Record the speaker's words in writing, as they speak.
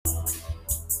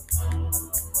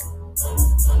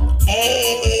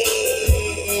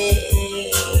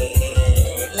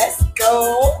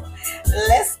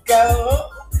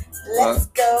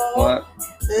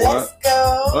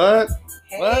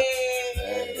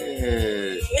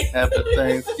Hey, happy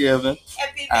Thanksgiving.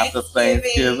 Happy After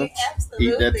Thanksgiving, Absolutely.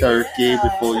 eat that turkey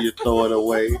before you throw it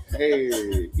away.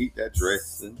 Hey, eat that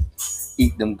dressing.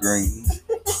 Eat them greens.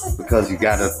 Because you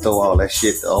gotta throw all that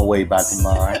shit away by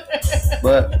tomorrow.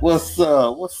 But what's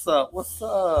up? What's up? What's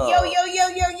up? Yo.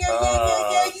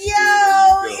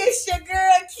 It's your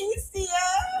girl,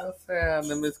 Keisha. What's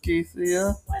happening, Miss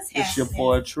Keisha? What's happening? It's your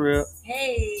boy Trip.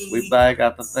 Hey. We back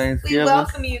after We Thanksgiving.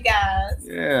 welcome you guys.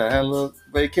 Yeah, had a little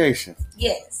vacation.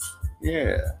 Yes,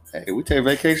 Yeah. Hey, we take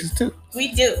vacations too.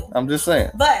 we do. I'm just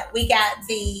saying. But we got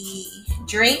the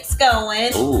drinks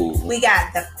going. Ooh. We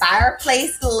got the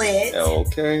fireplace lit.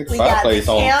 Okay. The We got the fireplace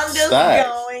on candles stack.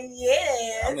 going.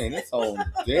 Yes. I mean, it's on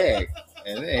deck.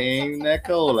 And it ain't even that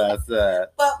cold outside.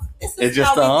 But this is It's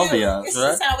just how the we ambiance, do. This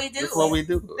right? is how we do. This is what we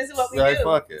do. This is what we Like, do.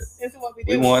 fuck it. This is what we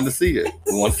We do. wanted to see it.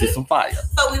 We want to see some fire.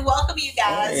 So we welcome you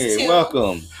guys Hey, to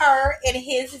welcome. Her and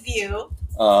His View.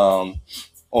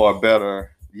 Or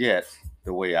better yet,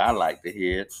 the way I like to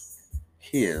hear it,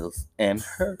 his and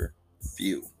her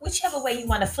view. Whichever way you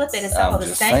want to flip it, it's all the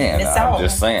same. I'm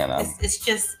just saying. It's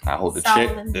just I hope it's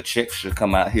all the chick should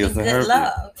come out his and her good view.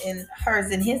 love and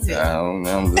hers and his view.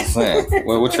 I'm just saying.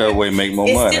 Well, whichever way make more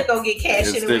It's money. still gonna get cash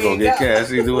It's either still way gonna it get go.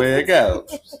 cash either way it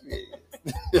goes.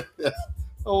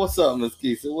 Oh, what's up, Miss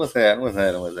Keisha? What's happening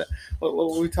with that? What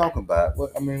were we talking about?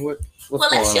 What's Well,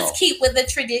 going let's on? just keep with the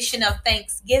tradition of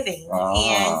Thanksgiving,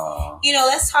 Ah. and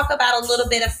let's talk about a little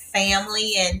bit of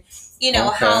family, and Okay.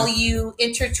 how you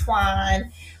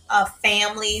intertwine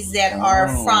families that are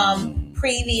from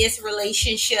previous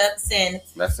relationships, and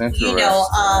That's interesting.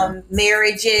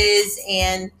 marriages,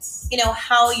 and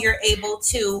how you're able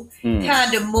to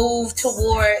kind of move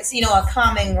towards a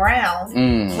common ground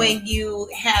when you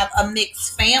have a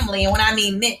mixed family. And when I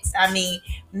mean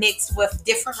mixed with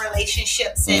different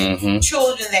relationships and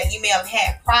children that you may have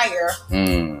had prior,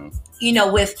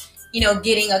 with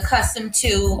getting accustomed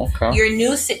to your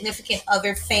new significant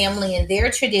other family and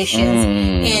their traditions,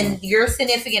 and your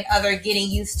significant other getting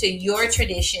used to your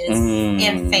traditions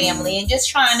and family, and just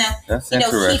trying to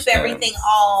keep everything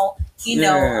all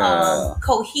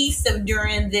cohesive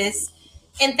during this.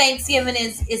 And Thanksgiving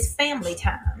is family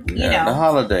time. The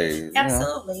holidays.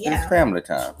 Absolutely, It's family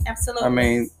time. Absolutely. I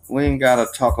mean, we ain't gotta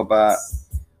talk about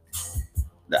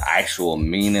the actual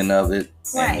meaning of it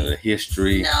and the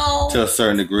history to a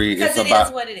certain degree. Because it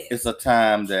is what it is. It's a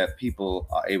time that people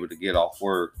are able to get off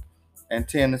work and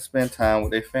tend to spend time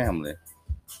with their family,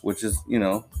 which is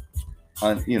the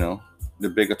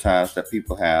bigger times that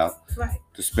people have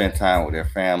to spend time with their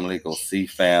family, go see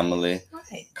family,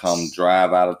 come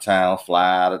drive out of town,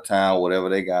 fly out of town, whatever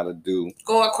they got to do.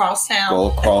 Go across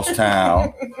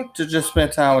town to just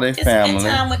spend time with their family.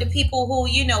 Spend time with the people who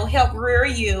help rear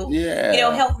you. Yeah.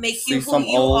 Help make see you some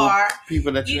who you old are.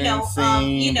 People that you ain't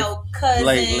seen Cousins,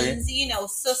 lately.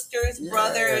 Sisters,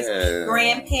 brothers,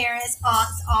 grandparents,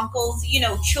 aunts, uncles,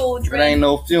 children. It ain't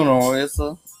no funeral. It's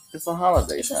a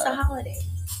holiday. It's just a holiday.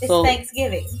 It's So,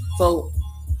 Thanksgiving. So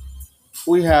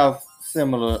we have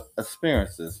similar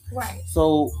experiences. Right.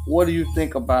 So what do you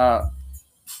think about,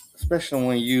 especially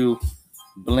when you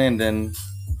blending,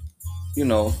 you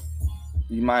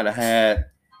might have had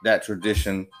that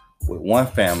tradition with one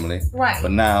family,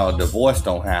 but now a divorce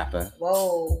don't happen.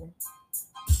 Whoa.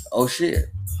 Oh shit.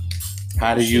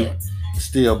 How do you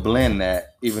still blend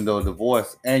that even though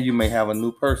divorce, and you may have a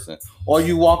new person, or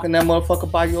you walking that motherfucker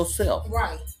by yourself?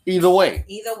 Right. Either way.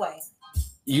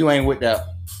 You ain't with that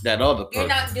other person. You're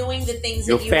not doing the things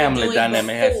your that you family were doing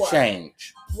dynamic before. has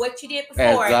changed. What you did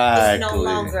before is no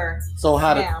longer So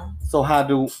now. How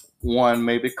do one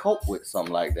maybe cope with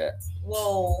something like that?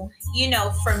 Well,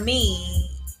 for me,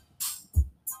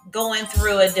 going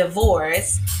through a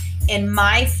divorce, and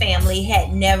my family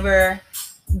had never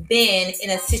been in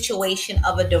a situation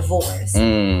of a divorce.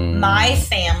 My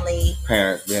family,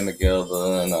 parents being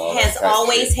together and all has that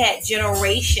always had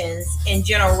generations and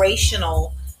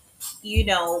generational,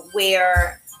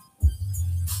 where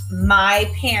my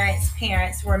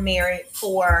parents were married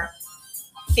for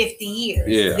 50 years.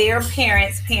 Yeah. Their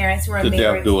parents were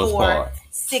married for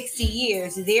 60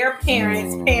 years. Their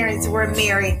parents were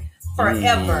married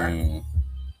forever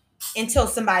until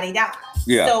somebody died.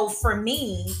 Yeah. So for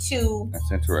me to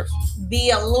That's interesting.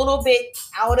 be a little bit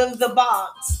out of the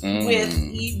box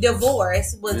with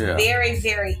divorce was very,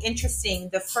 very interesting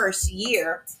the first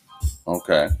year.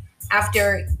 Okay.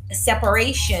 After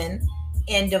separation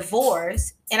and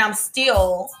divorce, and I'm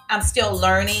still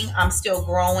learning, I'm still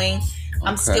growing,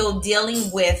 I'm still dealing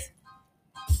with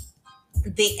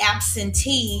the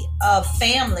absentee of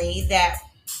family that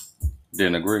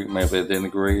Didn't agree. Maybe it didn't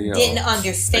agree. Didn't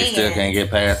understand. They still can't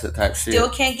get past it type shit. Still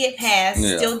can't get past.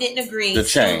 Yeah. Still didn't agree. The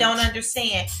still don't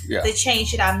understand the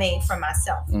change that I made for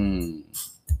myself. And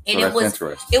so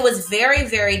it was very,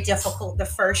 very difficult the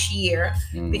first year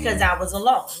because I was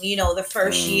alone. You know, the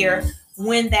first year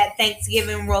when that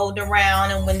Thanksgiving rolled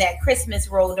around and when that Christmas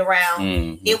rolled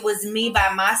around, it was me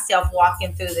by myself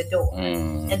walking through the door.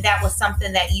 And that was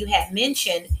something that you had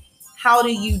mentioned. How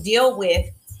do you deal with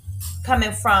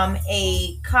coming from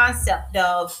a concept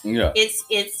of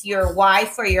it's your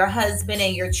wife or your husband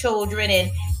and your children,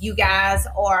 and you guys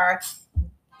are,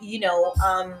 you know,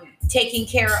 taking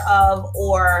care of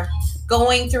or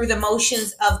going through the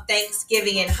motions of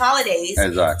Thanksgiving and holidays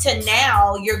to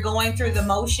now you're going through the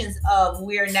motions of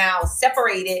we're now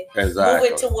separated,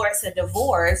 moving towards a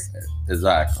divorce.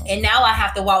 And now I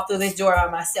have to walk through this door by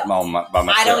myself.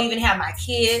 I don't even have my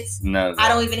kids. I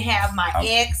don't even have my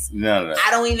ex. I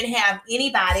don't even have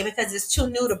anybody because it's too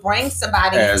new to bring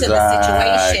somebody into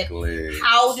the situation.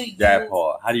 How do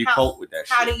you cope with that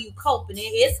How do you cope? And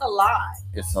it's a lot.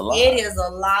 It's a lot. It is a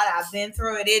lot. I've been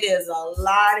through it. It is a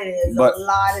lot. It is a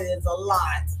lot. It is a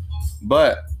lot.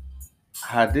 But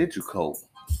how did you cope?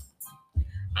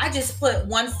 I just put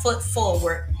one foot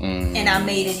forward and I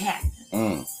made it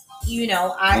happen. You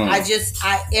know, I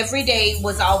every day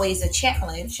was always a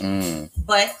challenge,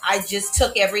 but I just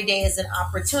took every day as an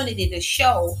opportunity to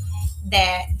show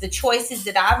that the choices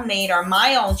that I've made are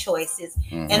my own choices,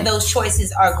 and those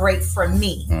choices are great for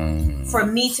me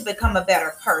to become a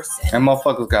better person. And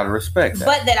motherfuckers gotta respect that.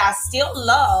 But that I still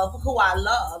love who I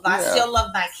love. I still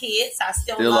love my kids. I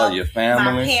still love your family,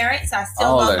 my parents. I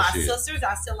still love my sisters.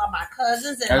 I still love my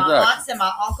cousins and my aunts and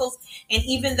my uncles. And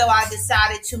even though I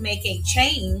decided to make a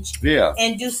change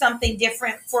and do something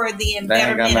different for the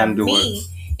betterment of me,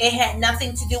 it had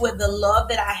nothing to do with the love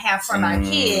that I have for my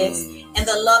kids and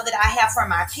the love that I have for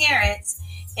my parents,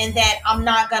 and that I'm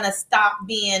not going to stop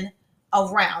being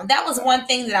around. That was one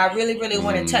thing that I really, really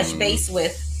want to touch base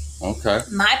with. Okay.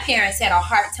 My parents had a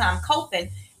hard time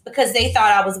coping because they thought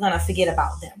I was going to forget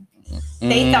about them.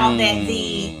 They thought that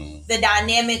the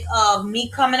dynamic of me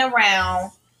coming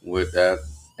around with that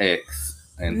ex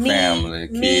and family,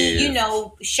 kids, you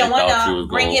know, showing up,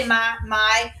 bringing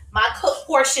my cooked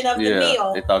portion of the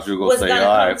meal. They thought you were going to say,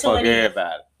 all right, fuck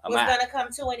everybody. Was going to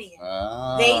come to an end.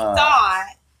 They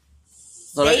thought.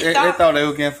 So they thought they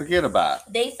were going to forget about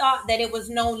it. They thought that it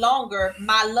was no longer,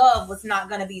 my love was not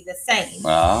going to be the same.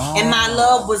 And my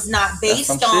love was not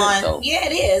based on,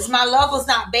 it is. My love was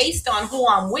not based on who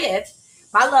I'm with.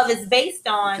 My love is based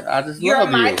on, you're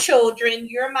my children,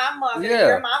 you're my mother,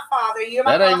 you're my father, you're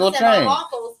my aunts and my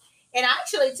uncles. And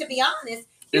actually, to be honest,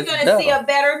 you're going to see a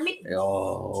better me.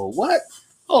 Oh, what?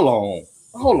 Hold on.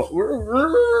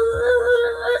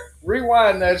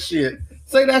 Rewind that shit.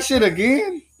 Say that shit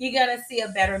again. You're going to see a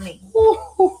better me.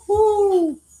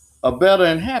 A better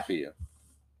and happier.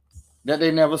 That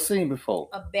they never seen before.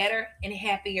 A better and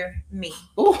happier me.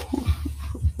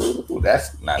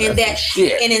 That's not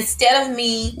shit. And instead of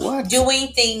me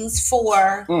doing things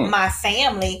for my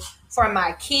family, for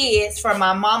my kids, for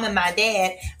my mom and my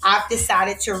dad, I've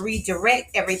decided to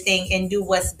redirect everything and do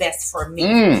what's best for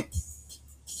me.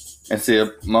 And see,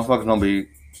 motherfuckers don't be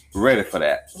ready for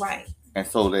that. Right. And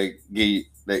so they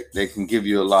can give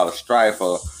you a lot of strife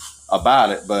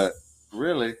about it, but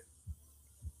really,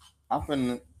 I'm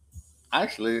finna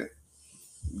actually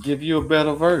give you a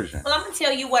better version. Well, I'm gonna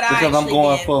tell you what because I'm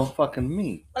going for fucking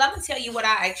me. Well, I'm gonna tell you what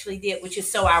I actually did, which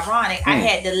is so ironic. I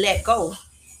had to let go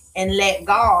and let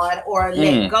God, or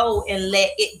let go and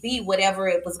let it be whatever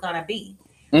it was gonna be,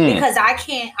 because I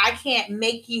can't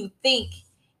make you think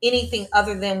anything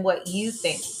other than what you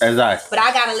think. Exactly. But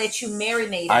I gotta let you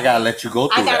marinate. I gotta let you go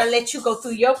through. I gotta let you go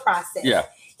through your process. Yeah.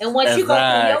 And once you go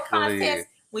through your process,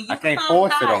 when you I can't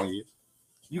force it on you.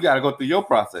 You gotta go through your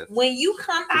process. When you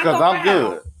come back because around, I'm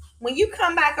good. When you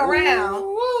come back around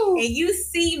and you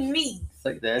see me,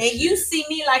 you see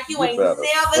me like you ain't never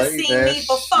seen me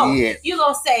before, you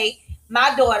gonna say,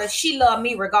 my daughter, she loved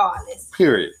me regardless.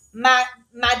 Period. My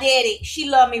daddy, she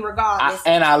loved me regardless.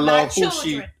 And I love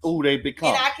who they become.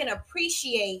 And I can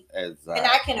appreciate the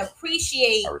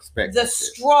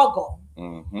struggle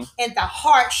and the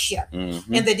hardship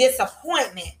and the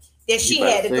disappointment that she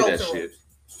had to go through.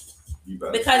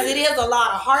 Because it is a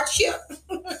lot of hardship.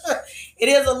 It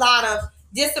is a lot of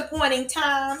disappointing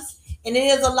times. And it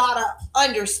is a lot of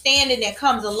understanding that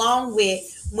comes along with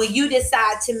when you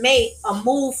decide to make a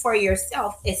move for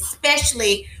yourself,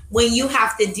 especially when you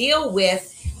have to deal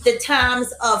with the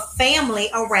times of family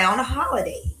around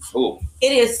holidays. Ooh.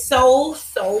 It is so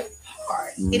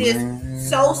hard. It is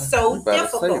so you better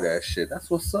difficult. say that shit.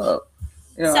 That's what's up.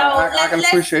 I can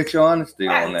appreciate your honesty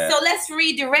on that. So let's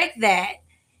redirect that.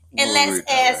 And let's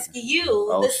ask you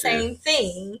the same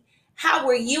thing. How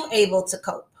were you able to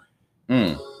cope?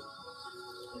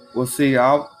 Well, see,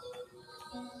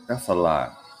 that's a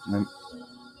lot. Let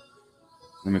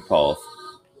me pause.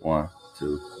 1,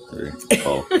 2, 3,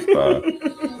 4, 5.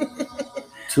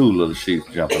 2 little sheep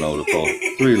jumping over the post.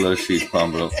 3 little sheep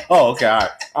pumping up. Oh, okay, all right.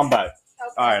 I'm back. Okay.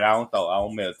 All right, I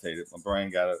don't meditate it. My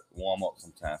brain gotta warm up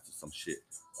sometimes to some shit.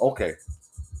 Okay.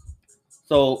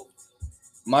 So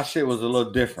my shit was a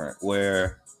little different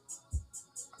where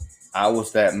I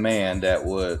was that man that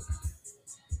would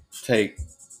take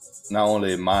not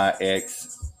only my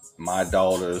ex, my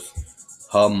daughters,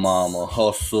 her mama,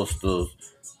 her sisters,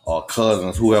 or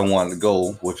cousins, whoever wanted to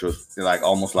go, which was like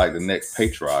almost like the next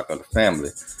patriarch of the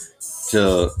family.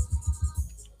 To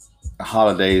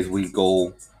holidays, we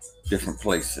go different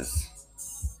places,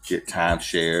 get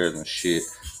timeshares and shit,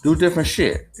 do different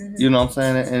shit. You know what I'm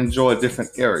saying? And enjoy different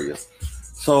areas.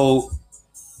 So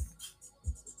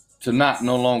to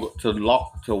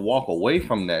walk away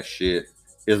from that shit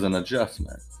is an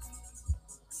adjustment.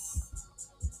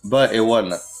 But it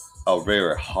wasn't a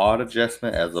very hard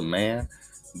adjustment as a man.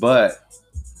 But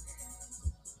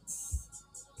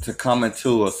to come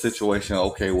into a situation,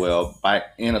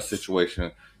 back in a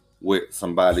situation with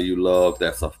somebody you love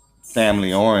that's a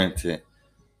family oriented,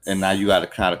 and now you got to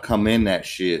kind of come in that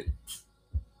shit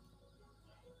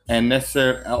and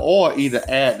necessarily, or either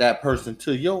add that person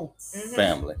to your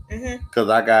family, because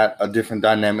I got a different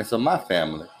dynamics of my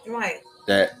family, right?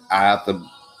 That I have to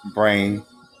bring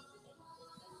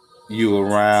you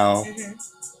around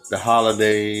the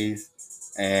holidays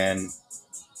and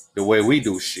the way we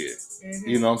do shit.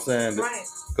 You know what I'm saying? Right.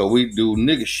 Cause we do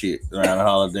nigga shit around the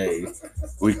holidays.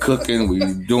 We cooking, we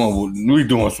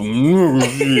doing some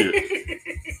shit.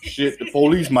 Shit, the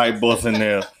police might bust in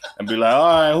there and be like, all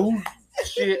right, who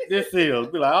shit this is?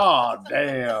 Be like, oh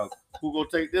damn, who gonna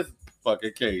take this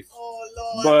fucking case? Oh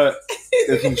Lord. But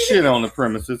there's some shit on the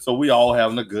premises, so we all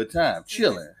having a good time,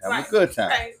 chilling, having a good time.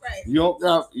 Right.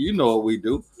 You know what we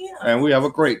do, and we have a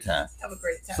great time.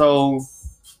 So,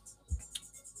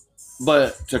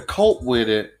 but to cope with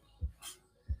it,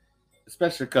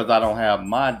 especially because I don't have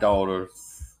my daughters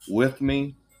with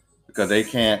me, because they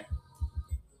can't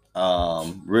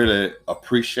really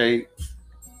appreciate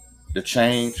the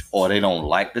change, or they don't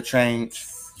like the change,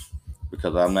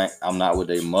 because I'm not with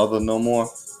their mother no more.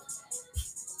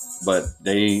 But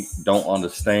they don't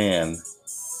understand.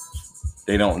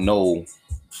 They don't know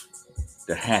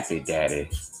the happy daddy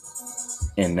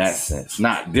in that sense.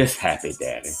 Not this happy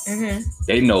daddy.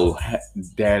 They know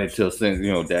daddy to a sense,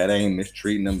 daddy ain't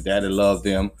mistreating them. Daddy loved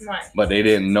them. Right. But they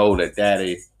didn't know that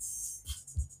daddy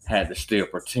had to still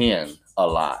pretend a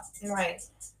lot. Right.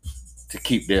 To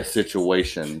keep their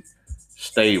situation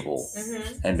stable.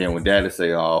 And then when daddy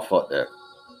say, oh, fuck that,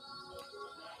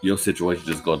 your situation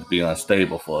just going to be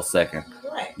unstable for a second.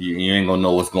 Right. You ain't going to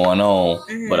know what's going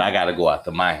on, but I got to go after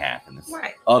my happiness.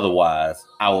 Right. Otherwise,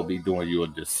 I will be doing you a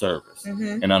disservice.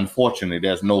 And unfortunately,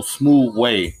 there's no smooth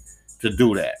way to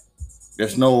do that.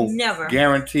 There's no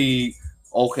guaranteed,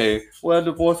 okay, well,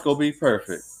 divorce going to be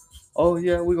perfect. Oh,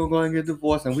 yeah, we're going to go and get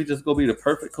divorced and we just going to be the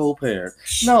perfect co-parent.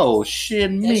 No,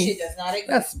 shit me. That shit does not exist.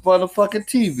 That's motherfucking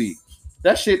TV.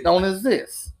 That shit don't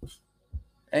exist.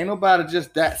 Ain't nobody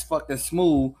just that fucking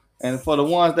smooth. And for the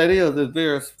ones that is, it's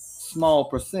very small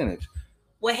percentage.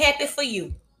 What happened for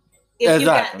you? If you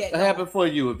got that. It happened for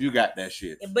you if you got that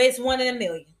shit. But it's 1 in a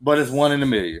million. But it's 1 in a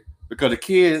million. Because the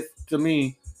kids, to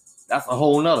me, that's a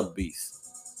whole nother beast.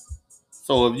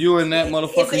 So if you and that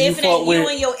motherfucker if you fuck with, you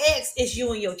and your ex, it's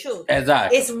you and your children.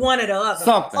 Exactly. It's one or the other.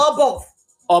 Something.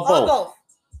 Or both.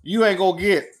 You ain't gonna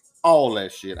get all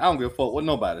that shit. I don't give a fuck what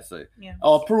nobody say. Yeah.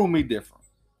 Or prove me different.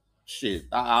 Shit.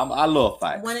 I love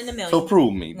fights. 1 in a million. So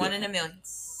prove me. 1 in a million.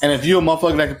 And if you're a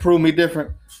motherfucker that can prove me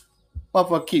different,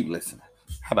 motherfucker, keep listening.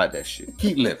 How about that shit?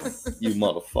 Keep living. You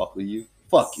motherfucker, you.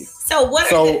 Fuck you.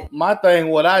 So my thing,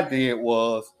 what I did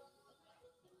was,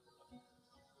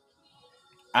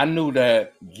 I knew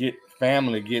that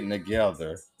family getting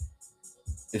together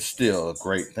is still a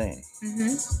great thing.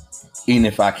 Even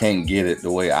if I can't get it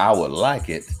the way I would like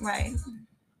it. Right.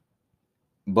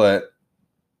 But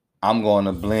I'm going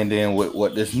to blend in with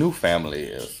what this new family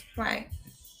is. Right.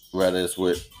 Whether it's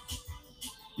with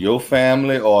your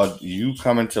family or you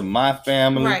coming to my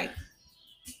family. Right.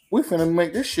 We finna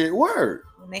make this shit work.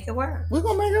 We'll make it work. We're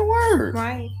going to make it work.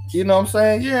 Right. You know what I'm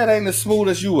saying? Yeah, it ain't as smooth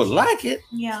as you would like it.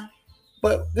 Yeah.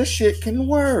 But this shit can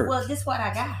work. Well, this what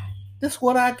I got. This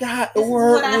what I got to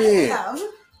work with.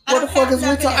 I What the fuck is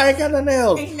with you? I ain't got nothing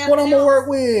else. What I'm going to work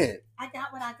with? I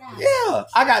got what what I got. Yeah,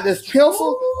 I got this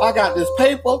pencil, I got this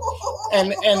paper,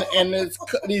 and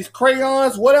these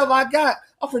crayons, whatever I got,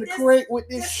 I'm finna create with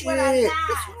this shit. This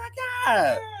what I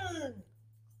got.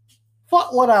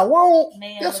 Fuck what I want.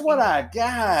 That's what I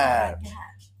got.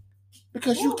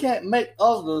 Because you can't make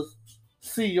others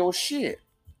see your shit.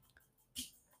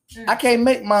 I can't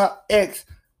make my ex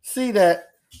see that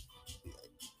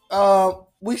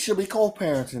we should be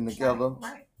co-parenting together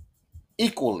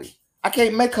equally. I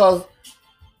can't make her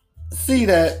see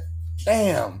that,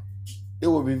 damn, it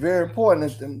would be very important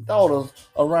if them daughters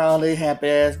around their happy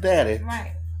ass daddy.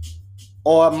 Right.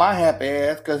 Or my happy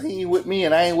ass because he ain't with me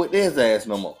and I ain't with his ass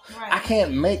no more. Right. I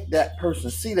can't make that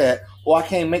person see that, or I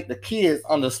can't make the kids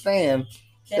understand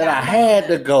that I had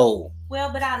to go.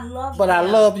 Well, but I love you. But I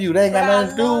love you. They ain't got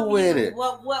nothing to do with it.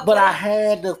 But I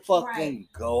had to fucking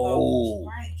go.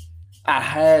 Right. I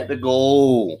had to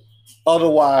go.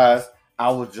 Otherwise, I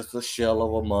was just a shell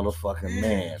of a motherfucking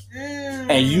man.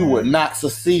 And you would not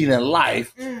succeed in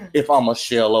life if I'm a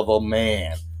shell of a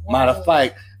man. Matter of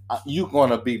fact, you're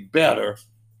going to be better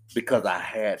because I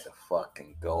had to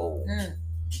fucking go.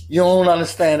 You don't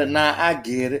understand it now. I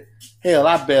get it. Hell,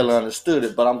 I barely understood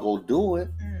it, but I'm going to do it.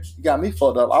 You got me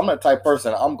fucked up. I'm that type of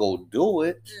person. I'm going to do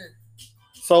it.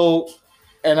 So,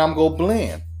 and I'm going to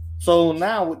blend. So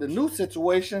now with the new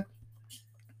situation,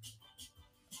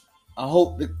 I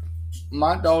hope that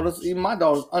my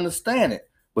daughters understand it.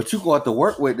 But you're going to have to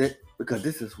work with it because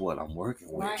this is what I'm working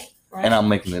with. Right. And I'm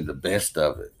making it the best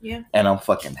of it. Yeah. And I'm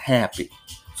fucking happy.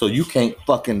 So you can't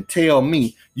fucking tell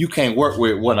me you can't work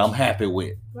with what I'm happy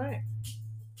with. Right.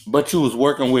 But you was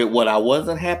working with what I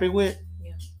wasn't happy with.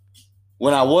 Yeah.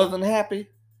 When I wasn't happy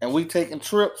and we taking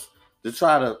trips to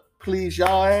try to please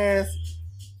y'all ass,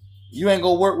 you ain't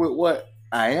gonna work with what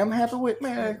I am happy with,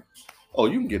 man. Oh,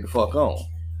 you can get the fuck on.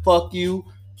 Fuck you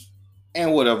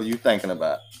and whatever you thinking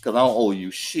about. Because I don't owe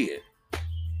you shit.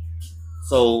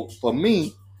 So for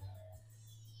me,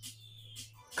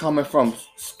 coming from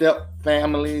step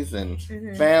families and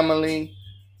family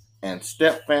and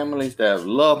step families that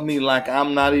love me like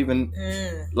I'm not even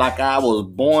like I was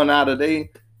born out of their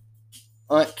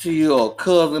auntie or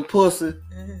cousin pussy,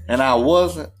 and I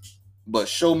wasn't, but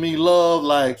show me love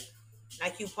like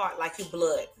you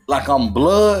blood, like I'm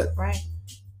blood, right?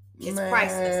 It's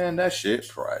priceless. Man, that shit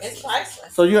priceless. It's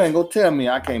priceless. So you ain't gonna tell me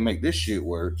I can't make this shit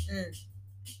work.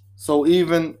 So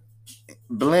even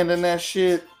blending that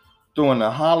shit during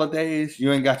the holidays,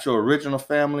 you ain't got your original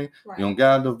family, you don't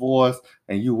got a divorce,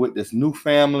 and you with this new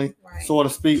family, so to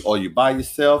speak, or you by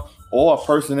yourself, or a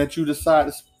person that you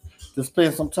decide to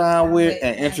spend some time with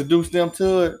and introduce them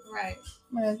to it. Right.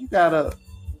 Man, you gotta.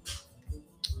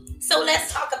 So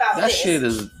let's talk about that this. Shit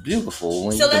is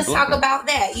beautiful. So let's talk about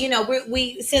that. You know,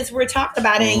 we since we're talking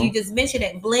about it, and you just mentioned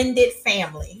it, blended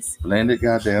families. Blended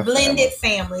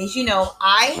families. You know,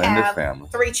 I have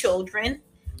 3 children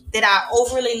that I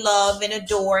overly love and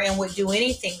adore and would do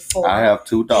anything for. I have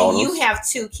 2 daughters. And you have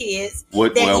 2 kids. One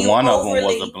of them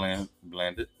was a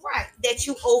blended. Right. That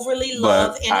you overly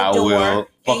love and adore. I will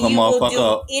fuck and a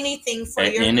motherfucker up anything for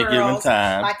at your any girls. Given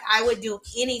time. Like I would do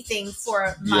anything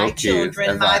for my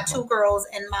children, my 2 girls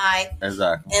and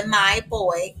my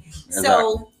boy.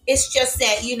 So it's just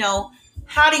that, you know,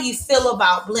 how do you feel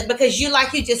about blend? Because you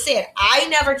just said, I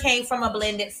never came from a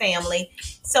blended family.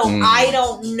 So I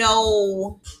don't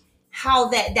know how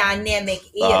that dynamic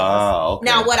is. Okay.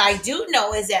 Now, what I do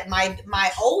know is that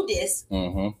my oldest,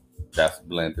 that's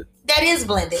blended. That is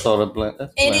blended. So the blended.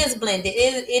 It is blended.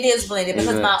 It is blended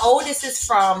because my oldest is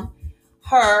from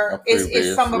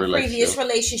is from a previous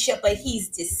relationship, but he's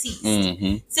deceased.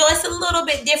 So it's a little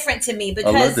bit different to me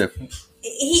because a little different.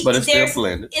 But it's still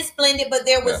blended. It's blended, but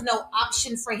there was no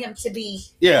option for him to be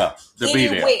be there.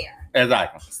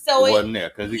 Exactly. So it wasn't there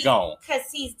because he's gone. Because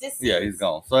he's deceased. Yeah, he's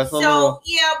gone. So it's a little.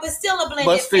 Yeah, but still a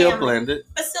blended. Blended.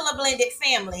 But still a blended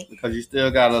family. Because you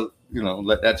still gotta,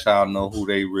 let that child know who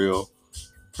they real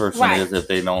person is if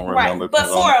they don't remember. But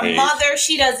for a mother,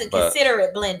 she doesn't consider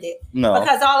it blended. No.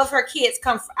 Because all of her kids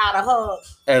come out of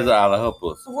her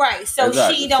pussy. Right. So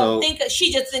she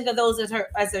she just think of those as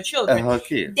her children. As her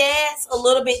kids. That's a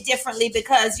little bit differently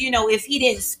because, if he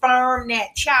didn't sperm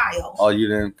that child. Or you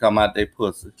didn't come out their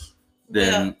pussy,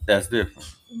 then that's different.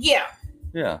 Yeah.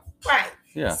 Yeah. Right.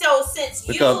 Yeah. So since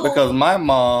because my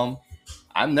mom,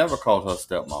 I never called her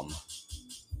stepmama.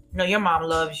 No, your mom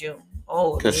loves you.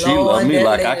 Oh, because she loved me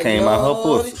like I came out her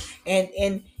pussy.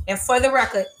 And for the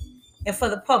record, and for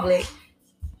the public,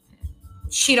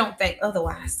 she don't think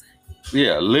otherwise.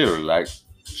 Yeah, literally, like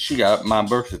she got my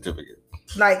birth certificate.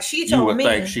 Like she told me. You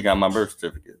would think she got my birth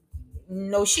certificate.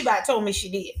 No, she about told me she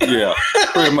did. Yeah,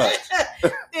 pretty much.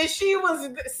 and she was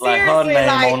seriously like her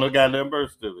name on the goddamn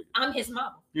birth certificate. I'm his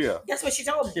mama. Yeah. That's what she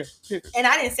told me. Yeah. And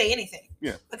I didn't say anything.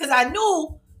 Yeah. Because I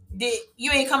knew that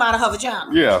you ain't come out of her vagina.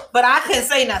 Yeah. But I couldn't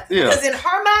say nothing. Yeah. Because in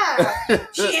her mind,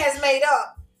 she has made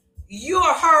up, you're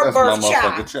her birth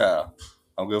child.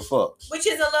 I don't give a fuck. Which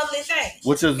is a lovely thing.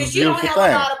 Which is a beautiful thing. Because you don't have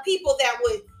a lot of people that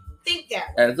would think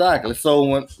that way. Exactly. So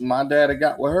when my daddy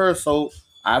got with her, so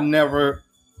I've never,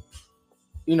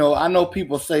 I know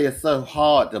people say it's so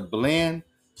hard to blend,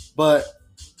 but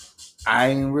I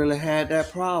ain't really had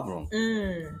that problem.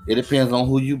 It depends on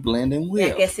who you blending with.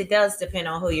 Yeah, I guess it does depend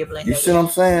on who you're blending with. You see what I'm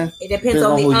saying? It depends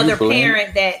on the other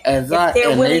parent that exactly.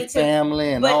 And their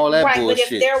family and all that bullshit.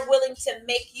 But if they're willing to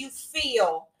make you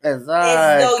feel as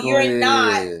though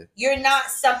you're not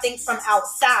something from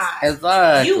outside.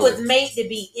 Exactly. You was made to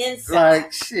be inside.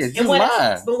 Like shit, you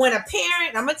mine. But when a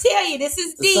parent, I'm gonna tell you, this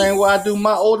is deep. The same way I do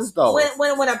my oldest daughter.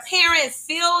 When a parent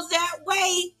feels that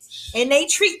way and they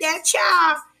treat that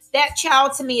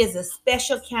child to me is a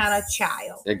special kind of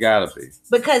child. It gotta be.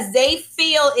 Because they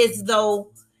feel as though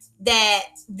that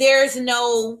there's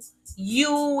no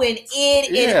you and it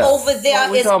and over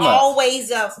there is always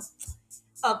a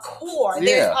core. Yeah.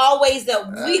 There's always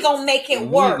we gonna make it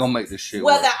work. We gonna make this shit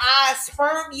Whether work. I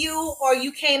sperm you or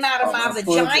you came out of my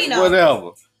vagina.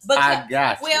 Whatever. I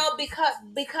got you. Well,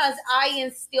 because I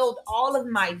instilled all of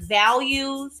my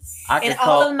values and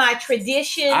all of my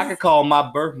traditions. I could call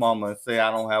my birth mama and say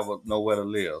I don't have nowhere to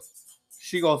live.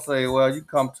 She gonna say, well, you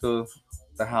come to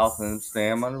the house and stay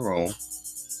in my room.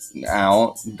 I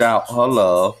don't doubt her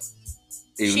love,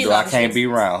 even though I can't be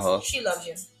around her. She loves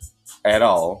you. At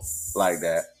all, like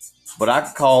that. But I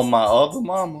could call my other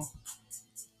mama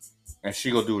and she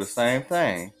gonna do the same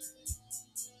thing.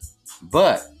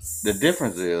 But the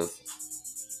difference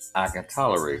is I can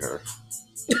tolerate her.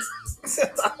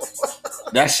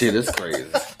 That shit is crazy.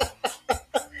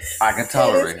 I can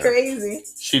tolerate her. Crazy.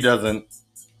 She doesn't.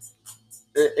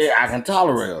 I can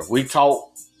tolerate her. We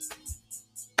talk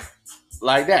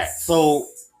like that. So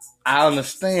I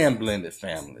understand blended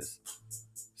families.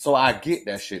 So I get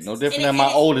that shit. No different than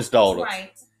my oldest daughter.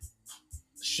 Right.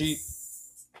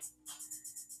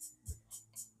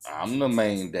 I'm the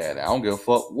main daddy. I don't give a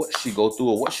fuck what she go through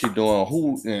or what she doing,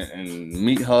 who and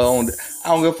meet her on. I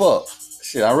don't give a fuck.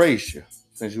 Shit, I raised you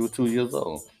since you were 2 years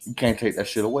old. You can't take that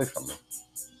shit away from me.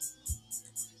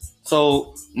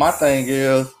 So my thing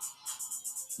is,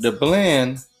 the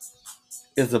blend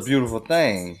is a beautiful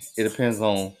thing. It depends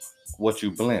on what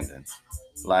you blending.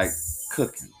 Like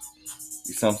cooking.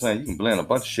 You see what I'm saying? You can blend a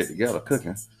bunch of shit together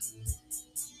cooking.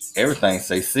 Everything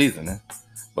say seasoning.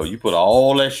 But you put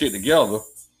all that shit together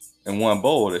in one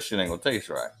bowl, that shit ain't gonna taste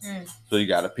right. So you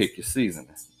gotta pick your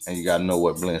seasoning. And you gotta know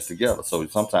what blends together. So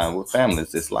sometimes with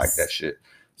families, it's like that shit.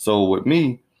 So with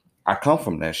me, I come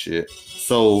from that shit.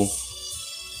 So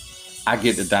I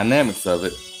get the dynamics of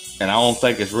it. And I don't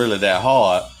think it's really that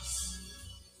hard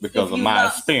because of my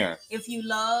experience. If you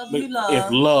love, you love.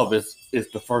 If love is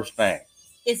the first thing.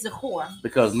 It's the core.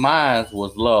 Because mine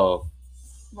was love.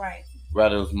 Right.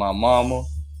 Whether it was my mama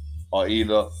or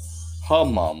either her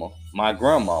mama, my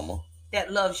grandmama.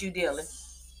 That loves you dearly.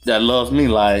 That loves me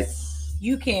like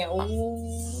you can't.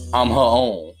 I'm her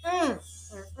own.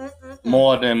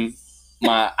 More than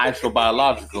my actual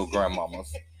biological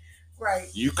grandmamas. Right.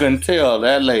 You couldn't tell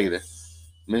that lady,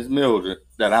 Miss Mildred,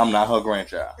 that I'm not her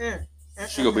grandchild.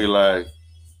 She gonna be like,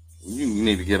 you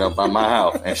need to get up out my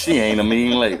house. And she ain't a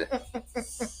mean lady.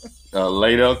 A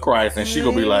lady of Christ. And she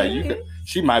gonna be like,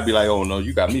 she might be like, oh no,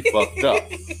 you got me fucked up.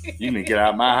 You need to get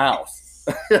out of my house.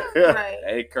 Right.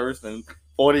 I ain't cursed in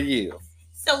 40 years.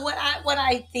 So what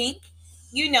I think,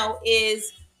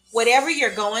 is whatever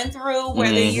you're going through,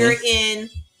 whether you're in,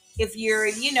 if you're,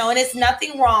 and it's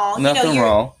nothing wrong. Nothing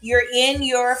wrong. You're in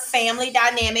your family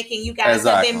dynamic and you guys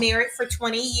have been married for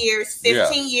 20 years,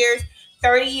 15 years,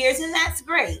 30 years, and that's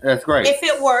great. That's great. If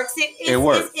it works, it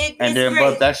works. And then, great.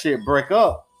 But that shit break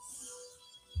up.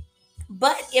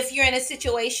 But if you're in a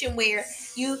situation where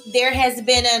there has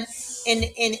been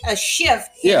a shift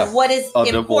in what is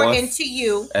important divorce. To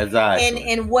you,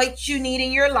 and what you need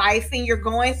in your life, and you're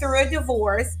going through a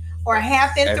divorce, or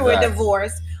have been through a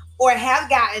divorce, or have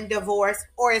gotten divorced,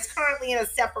 or is currently in a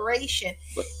separation,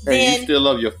 then you still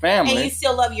love your family.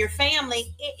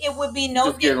 It would be no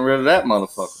just getting rid of that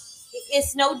motherfucker.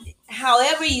 It's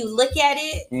however you look at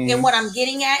it, and what I'm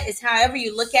getting at is however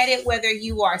you look at it, whether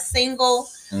you are single,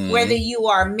 whether you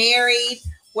are married,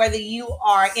 whether you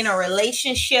are in a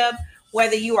relationship,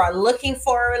 whether you are looking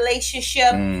for a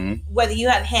relationship, whether you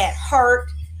have had hurt,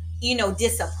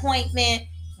 disappointment.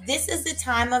 This is the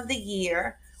time of the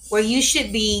year where you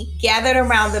should be gathered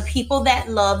around the people that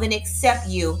love and accept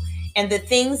you and the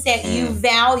things that you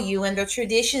value and the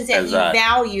traditions that you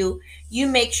value, you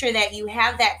make sure that you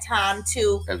have that time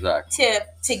to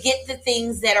get the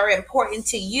things that are important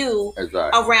to you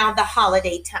around the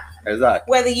holiday time.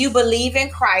 Whether you believe in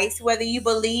Christ, whether you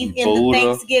believe in Buddha, the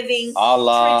Thanksgiving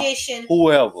Allah, tradition,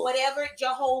 whatever,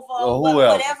 Jehovah,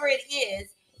 whatever it is,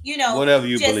 you know, whatever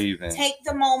you believe in. Take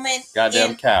the moment.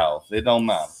 Goddamn cows, they don't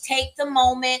matter. Take the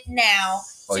moment now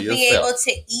to be able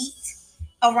to eat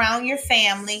around your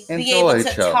family, be able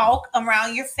to talk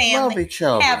around your family, love each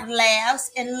other, have laughs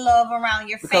and love around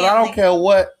your family. Because I don't care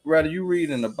what, whether you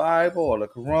read in the Bible or the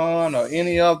Quran or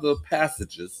any other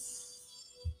passages,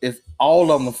 it's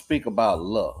all of them speak about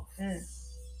love.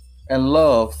 And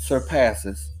love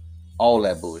surpasses all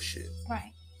that bullshit.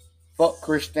 Right. Fuck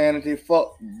Christianity,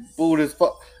 fuck Buddhist,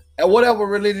 fuck whatever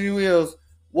religion you is,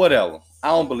 whatever. I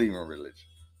don't believe in religion.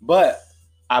 But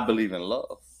I believe in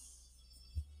love.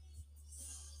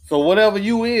 So whatever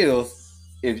you is,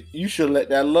 if you should let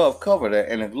that love cover that,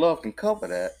 and if love can cover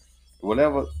that,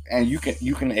 whatever, and you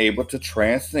can able to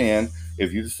transcend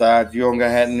if you decide you don't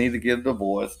gonna need to get a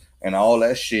divorce and all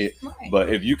that shit. Right.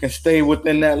 But if you can stay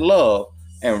within that love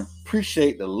and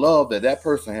appreciate the love that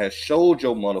person has showed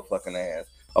your motherfucking ass,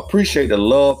 appreciate the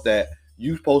love that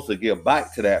you supposed to give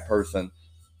back to that person,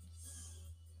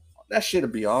 that shit'll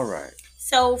be all right.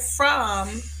 So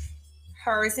from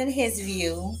hers and his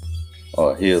view,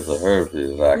 or his or her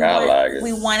view, like I like it.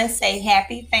 We want to say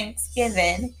Happy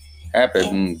Thanksgiving. Happy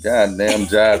goddamn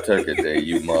Jive Turkey Day,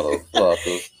 you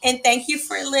motherfuckers. And thank you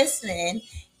for listening.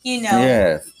 You know.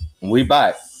 Yes. We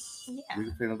back. Yeah.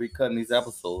 We're going to be cutting these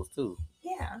episodes too.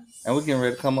 Yeah. And we're getting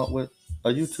ready to come up with a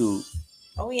YouTube.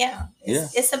 Oh, yeah.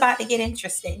 It's about to get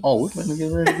interesting. Oh, we're going to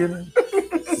get ready to get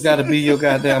in. You got to be your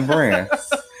goddamn brand.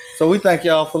 So we thank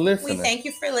y'all for listening. We thank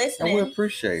you for listening. And we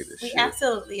appreciate it. We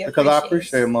absolutely appreciate it. Because I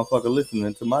appreciate a motherfucker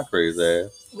listening to my crazy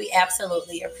ass. We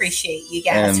absolutely appreciate you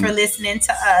guys for listening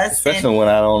to us. Especially when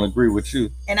I don't agree with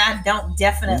you. And I don't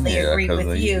definitely agree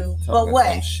with you. But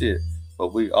what? Some shit.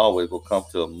 But we always will come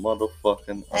to a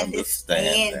motherfucking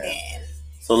understanding.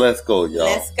 So let's go, y'all.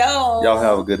 Let's go. Y'all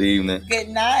have a good evening. Good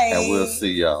night. And we'll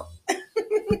see y'all.